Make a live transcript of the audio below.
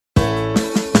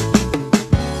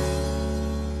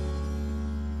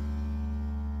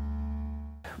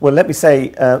Well, let me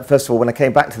say, first of all, when I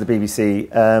came back to the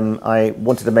BBC, I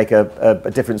wanted to make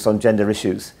a difference on gender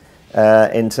issues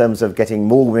in terms of getting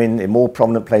more women in more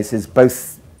prominent places,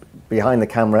 both behind the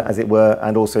camera, as it were,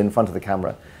 and also in front of the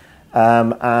camera.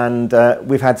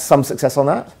 We've had some success on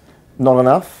that, not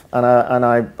enough, and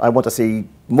I want to see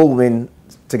more women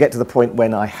to get to the point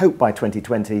when I hope by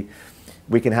 2020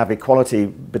 we can have equality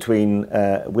between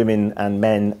women and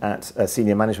men at a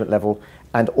senior management level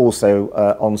and also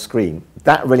on screen.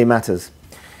 That really matters.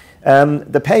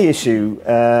 The pay issue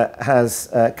has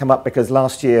come up because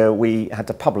last year we had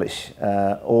to publish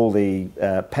all the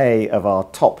pay of our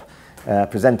top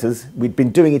presenters. We'd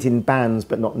been doing it in bands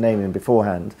but not naming them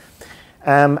beforehand.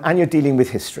 And you're dealing with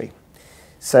history.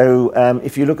 So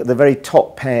if you look at the very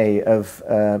top pay of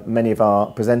many of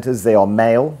our presenters, they are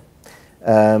male.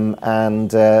 They're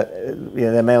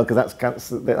male because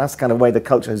that's kind of the way the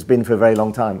culture has been for a very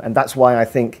long time. And that's why I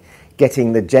think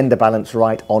getting the gender balance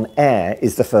right on air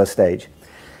is the first stage.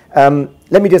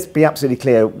 Let me just be absolutely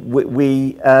clear.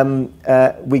 We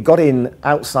got in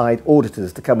outside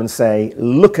auditors to come and say,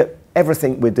 look at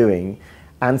everything we're doing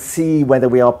and see whether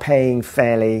we are paying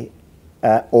fairly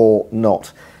or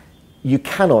not. You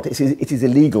cannot, it is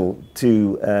illegal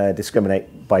to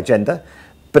discriminate by gender,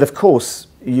 but of course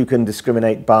you can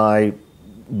discriminate by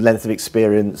length of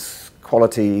experience,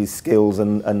 qualities, skills,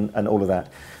 and all of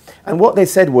that. And what they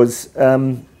said was,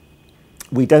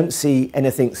 we don't see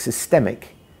anything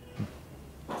systemic,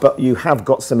 but you have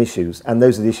got some issues, and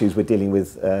those are the issues we're dealing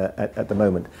with at the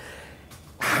moment.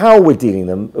 How we're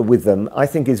dealing with them, I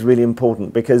think, is really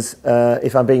important because,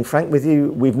 if I'm being frank with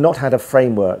you, we've not had a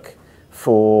framework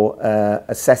for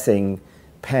assessing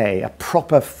pay, a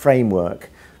proper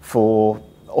framework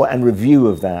and review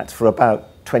of that for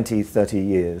about 20, 30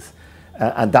 years.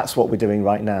 And that's what we're doing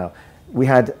right now. We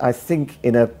had, I think,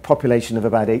 in a population of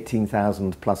about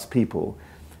 18,000 plus people,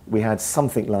 we had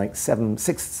something like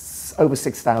over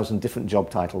 6,000 different job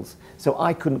titles. So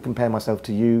I couldn't compare myself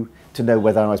to you to know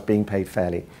whether I was being paid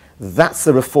fairly. That's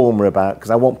the reform we're about,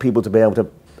 because I want people to be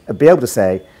able to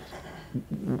say,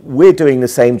 we're doing the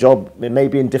same job, it may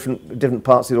be in different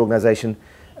parts of the organisation.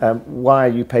 Why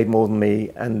are you paid more than me?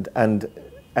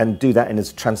 And do that in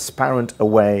as transparent a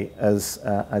way as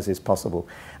is possible.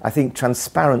 I think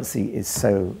transparency is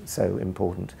so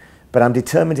important. But I'm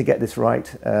determined to get this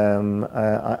right.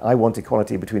 I want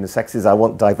equality between the sexes. I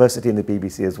want diversity in the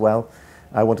BBC as well.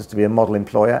 I want us to be a model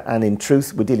employer. And in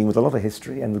truth, we're dealing with a lot of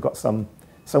history, and we've got some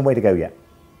way to go yet.